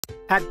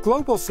At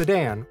Global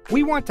Sedan,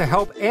 we want to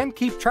help and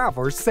keep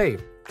travelers safe.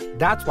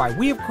 That's why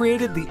we have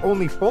created the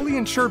only fully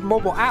insured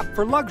mobile app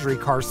for luxury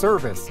car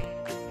service.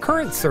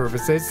 Current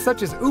services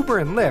such as Uber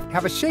and Lyft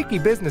have a shaky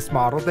business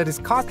model that is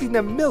costing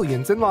them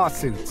millions in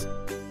lawsuits.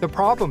 The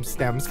problem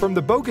stems from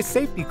the bogus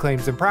safety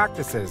claims and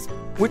practices,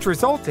 which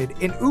resulted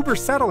in Uber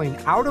settling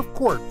out of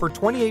court for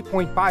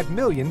 $28.5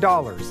 million.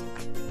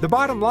 The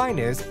bottom line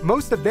is,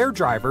 most of their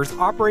drivers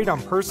operate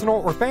on personal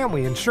or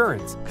family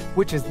insurance,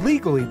 which is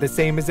legally the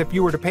same as if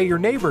you were to pay your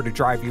neighbor to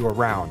drive you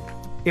around.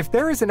 If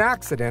there is an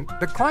accident,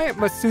 the client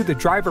must sue the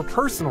driver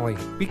personally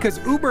because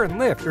Uber and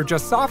Lyft are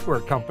just software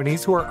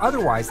companies who are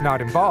otherwise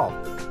not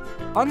involved.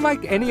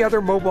 Unlike any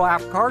other mobile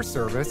app car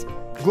service,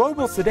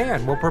 Global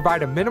Sedan will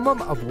provide a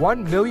minimum of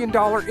 $1 million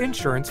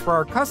insurance for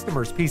our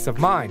customers' peace of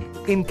mind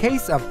in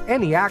case of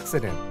any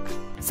accident.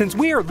 Since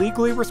we are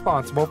legally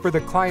responsible for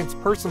the client's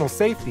personal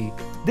safety,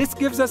 this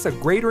gives us a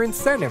greater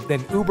incentive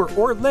than Uber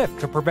or Lyft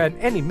to prevent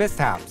any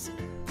mishaps.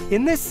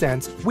 In this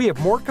sense, we have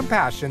more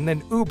compassion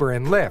than Uber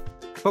and Lyft,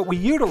 but we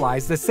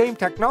utilize the same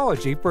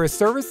technology for a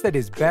service that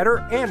is better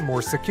and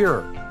more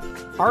secure.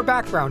 Our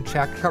background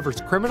check covers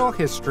criminal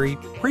history,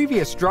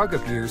 previous drug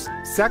abuse,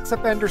 sex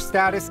offender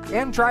status,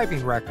 and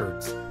driving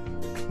records.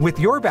 With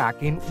your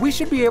backing, we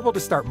should be able to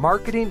start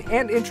marketing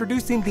and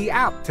introducing the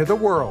app to the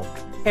world.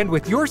 And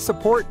with your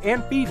support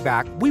and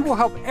feedback, we will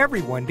help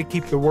everyone to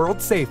keep the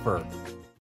world safer.